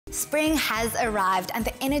Spring has arrived and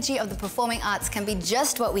the energy of the performing arts can be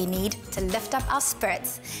just what we need to lift up our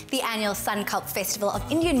spirits. The annual Sankalp Festival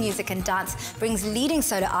of Indian Music and Dance brings leading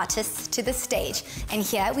solo artists to the stage. And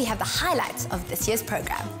here we have the highlights of this year's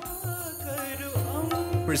program.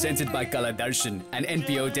 Presented by Kala Darshan, an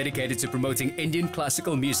NPO dedicated to promoting Indian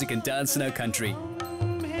classical music and dance in our country.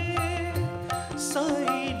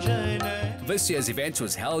 This year's event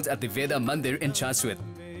was held at the Veda Mandir in Chaswit.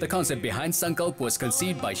 The concept behind Sankalp was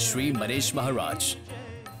conceived by Sri Manesh Maharaj.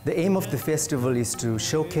 The aim of the festival is to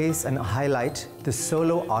showcase and highlight the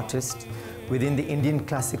solo artists within the Indian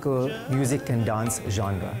classical music and dance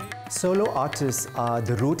genre. Solo artists are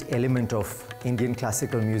the root element of Indian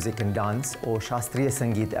classical music and dance, or Shastriya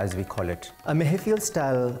Sangeet as we call it. A mehfil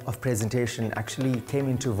style of presentation actually came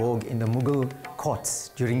into vogue in the Mughal courts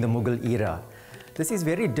during the Mughal era. This is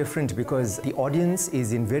very different because the audience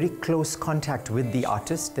is in very close contact with the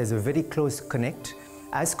artist. There's a very close connect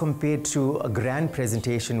as compared to a grand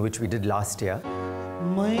presentation which we did last year.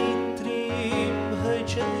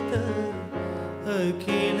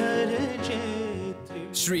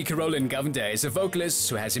 Sri Carolan Govender is a vocalist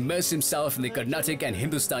who has immersed himself in the Carnatic and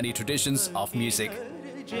Hindustani traditions of music.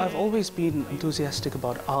 I've always been enthusiastic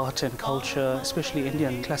about art and culture, especially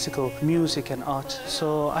Indian classical music and art.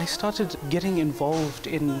 So I started getting involved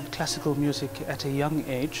in classical music at a young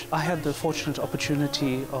age. I had the fortunate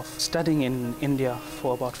opportunity of studying in India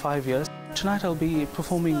for about 5 years. Tonight I'll be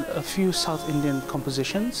performing a few South Indian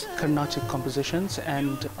compositions, Carnatic compositions,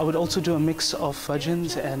 and I would also do a mix of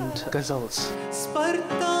bhajans and ghazals.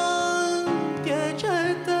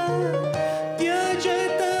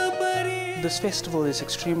 This festival is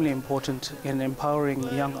extremely important in empowering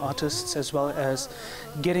young artists as well as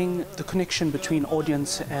getting the connection between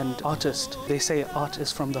audience and artist. They say art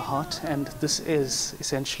is from the heart, and this is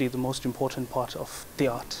essentially the most important part of the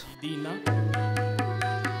art.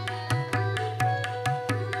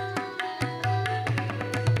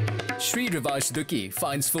 Sri Ravash Dukhi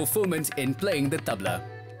finds fulfillment in playing the tabla.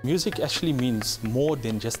 Music actually means more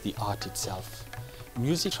than just the art itself.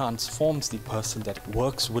 Music transforms the person that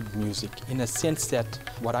works with music, in a sense that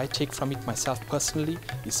what I take from it myself personally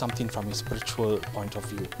is something from a spiritual point of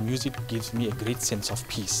view. Music gives me a great sense of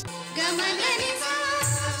peace.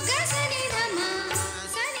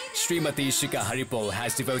 Srimati Shika Haripol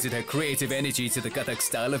has devoted her creative energy to the Kathak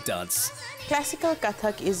style of dance. Classical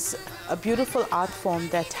Kathak is a beautiful art form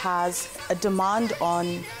that has a demand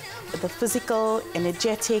on the physical,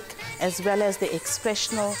 energetic, as well as the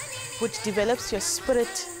expressional, which develops your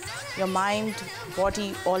spirit, your mind,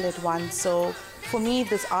 body all at once. So for me,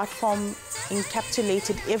 this art form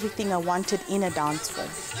encapsulated everything I wanted in a dance form.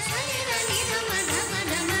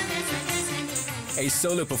 A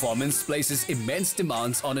solo performance places immense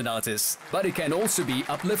demands on an artist, but it can also be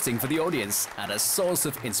uplifting for the audience and a source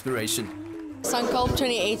of inspiration. Sankalp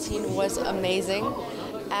 2018 was amazing,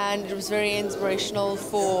 and it was very inspirational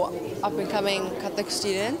for up-and-coming Kathak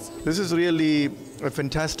students. This is really a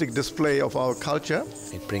fantastic display of our culture.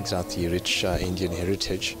 It brings out the rich Indian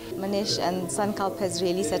heritage. Manesh and Sankalp has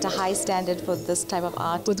really set a high standard for this type of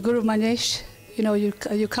art. With Guru Manesh,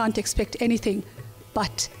 you can't expect anything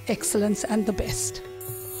but excellence and the best.